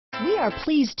We are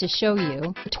pleased to show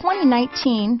you the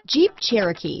 2019 Jeep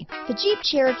Cherokee. The Jeep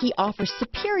Cherokee offers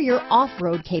superior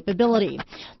off-road capability.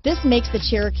 This makes the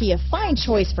Cherokee a fine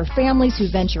choice for families who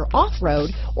venture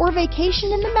off-road or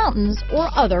vacation in the mountains or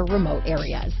other remote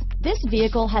areas. This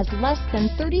vehicle has less than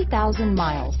 30,000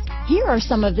 miles. Here are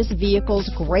some of this vehicle's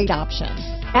great options: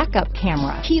 backup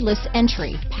camera, keyless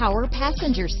entry, power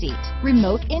passenger seat,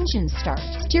 remote engine start,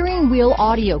 steering wheel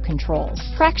audio controls,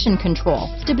 traction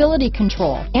control, stability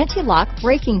control, anti-lock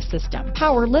braking system,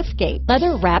 power liftgate,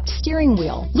 leather-wrapped steering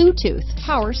wheel, Bluetooth,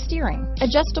 power steering,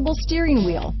 adjustable steering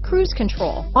wheel, cruise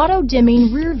control,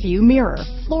 auto-dimming rear view mirror,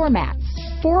 floor mats,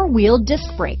 four-wheel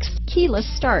disc brakes, keyless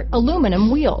start,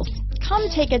 aluminum wheels. Come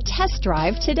take a test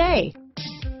drive today.